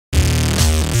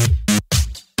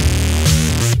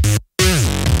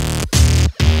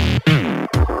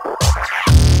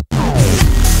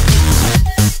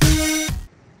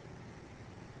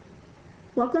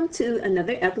to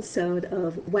another episode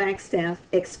of Wagstaff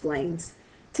Explains.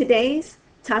 Today's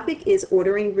topic is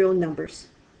ordering real numbers.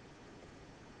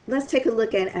 Let's take a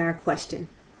look at our question.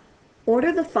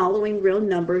 Order the following real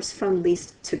numbers from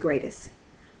least to greatest.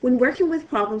 When working with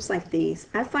problems like these,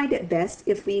 I find it best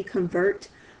if we convert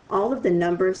all of the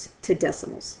numbers to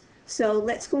decimals. So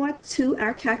let's go up to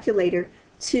our calculator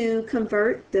to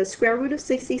convert the square root of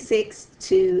 66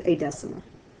 to a decimal.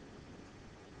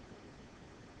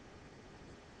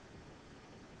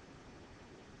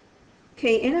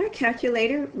 Okay, in our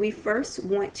calculator, we first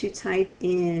want to type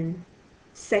in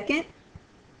second,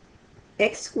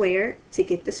 x squared to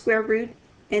get the square root,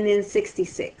 and then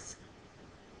 66.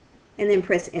 And then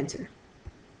press enter.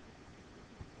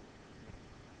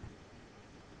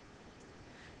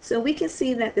 So we can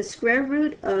see that the square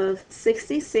root of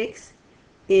 66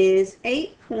 is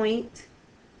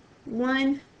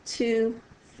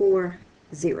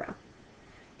 8.1240.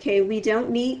 Okay, we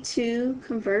don't need to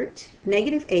convert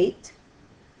 -8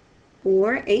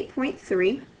 or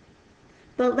 8.3,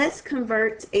 but let's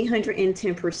convert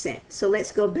 810%. So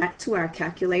let's go back to our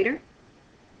calculator.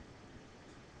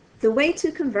 The way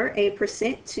to convert a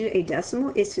percent to a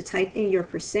decimal is to type in your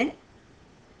percent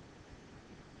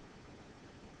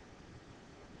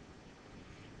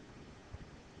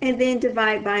and then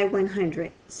divide by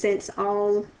 100, since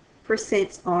all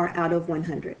percents are out of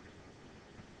 100.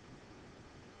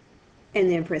 And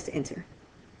then press enter.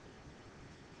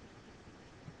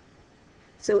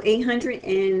 So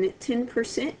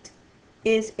 810%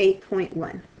 is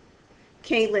 8.1.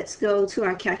 Okay, let's go to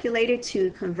our calculator to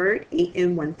convert 8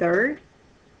 1/3.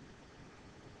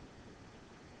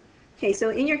 Okay,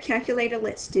 so in your calculator,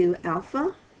 let's do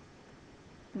alpha,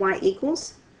 y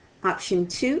equals, option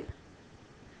 2.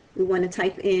 We want to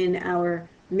type in our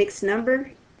mixed number,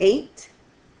 8,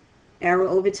 arrow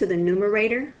over to the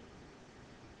numerator,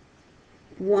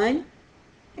 1,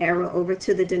 arrow over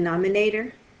to the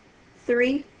denominator,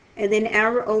 3, and then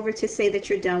arrow over to say that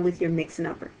you're done with your mixed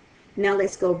number. Now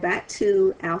let's go back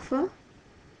to alpha,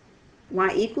 y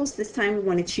equals. This time we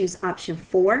want to choose option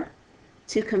 4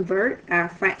 to convert our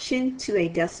fraction to a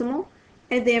decimal,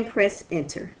 and then press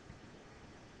enter.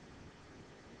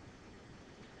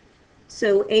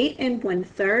 So 8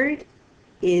 1/3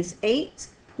 is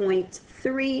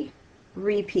 8.3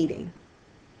 repeating.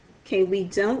 Okay, we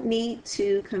don't need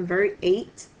to convert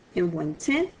 8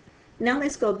 1/10. Now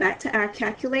let's go back to our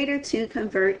calculator to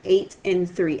convert 8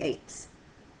 3/8.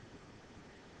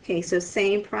 Okay, so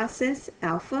same process,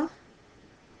 alpha,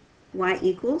 y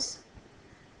equals,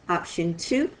 option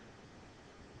 2.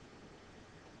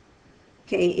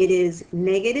 Okay, it is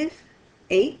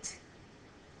 -8,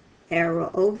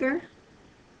 arrow over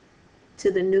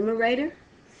to the numerator,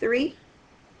 3,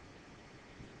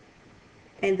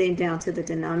 and then down to the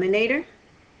denominator,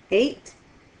 8,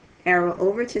 arrow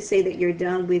over to say that you're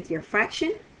done with your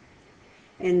fraction,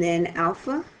 and then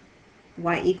alpha,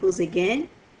 y equals again,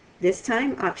 this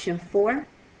time option 4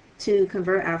 to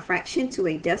convert our fraction to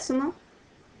a decimal.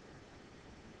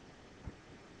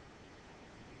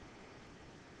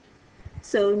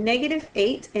 So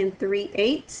 -8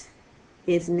 3/8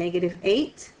 is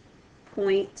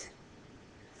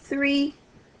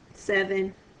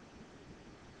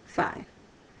 -8.375.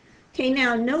 Okay,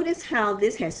 now notice how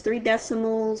this has 3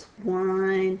 decimals,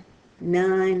 1,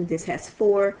 none, this has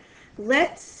 4.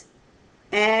 Let's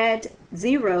add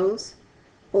zeros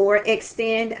or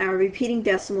extend our repeating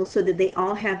decimals so that they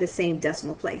all have the same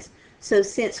decimal place. So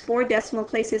since 4 decimal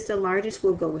places is the largest,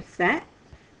 we'll go with that.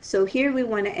 So here we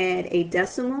want to add a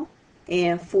decimal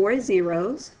and 4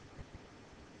 zeros.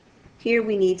 Here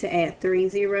we need to add 3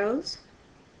 zeros.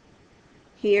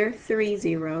 Here, 3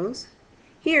 zeros.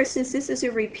 Here, since this is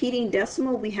a repeating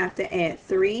decimal, we have to add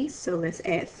 3, so let's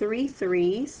add 3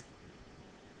 3s.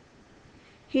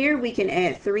 Here we can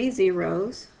add 3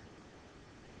 zeros,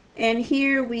 and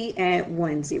here we add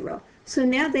 1 0. So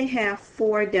now they have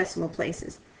 4 decimal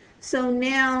places. So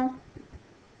now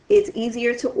it's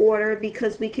easier to order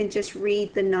because we can just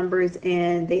read the numbers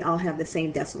and they all have the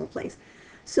same decimal place.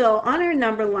 So on our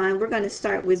number line, we're going to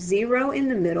start with 0 in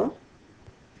the middle.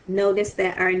 Notice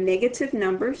that our negative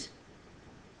numbers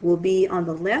will be on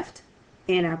the left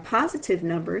and our positive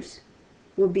numbers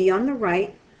will be on the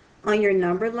right. On your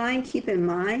number line, keep in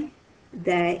mind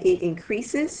that it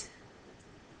increases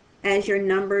as your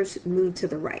numbers move to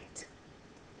the right.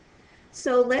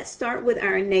 So let's start with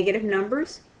our negative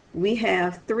numbers. We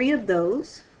have 3 of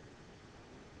those.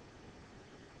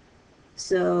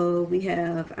 So we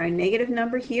have our negative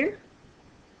number here,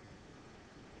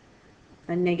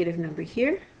 a negative number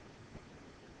here,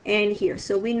 and here.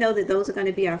 So we know that those are going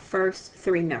to be our first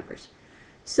 3 numbers.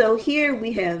 So here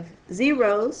we have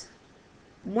zeros,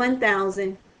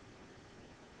 1,000,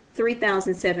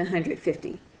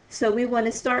 3,750. So we want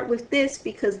to start with this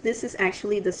because this is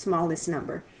actually the smallest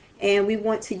number. And we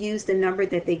want to use the number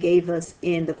that they gave us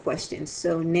in the question.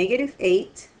 So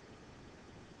 -8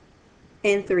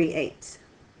 and 3/8.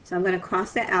 So I'm going to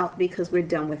cross that out because we're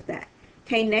done with that.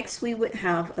 Okay, next we would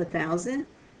have 1,000.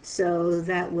 So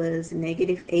that was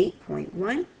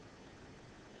 -8.1.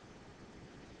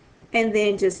 And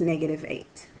then just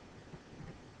 -8.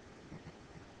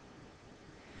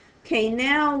 Okay,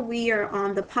 now we are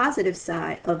on the positive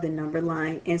side of the number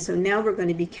line, and so now we're going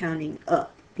to be counting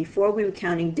up. Before we were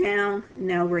counting down,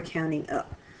 now we're counting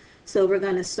up. So we're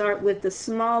going to start with the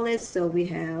smallest, so we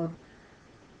have,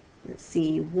 let's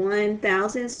see,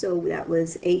 1,000, so that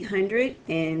was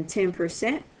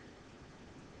 810%.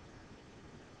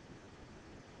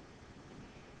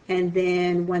 And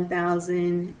then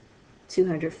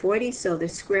 1,240, so the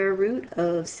square root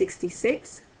of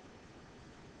 66.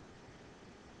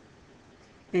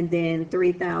 And then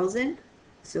 3,000,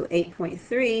 so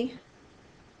 8.3.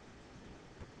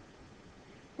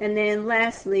 And then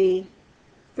lastly,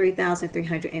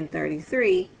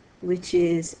 3,333, which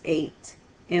is 8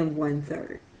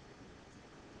 1/3.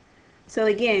 So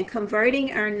again,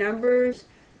 converting our numbers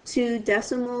to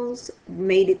decimals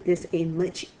made this a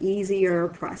much easier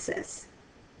process.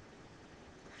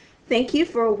 Thank you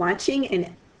for watching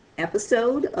an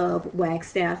episode of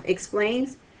Wagstaff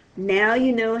Explains. Now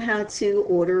you know how to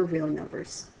order real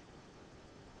numbers.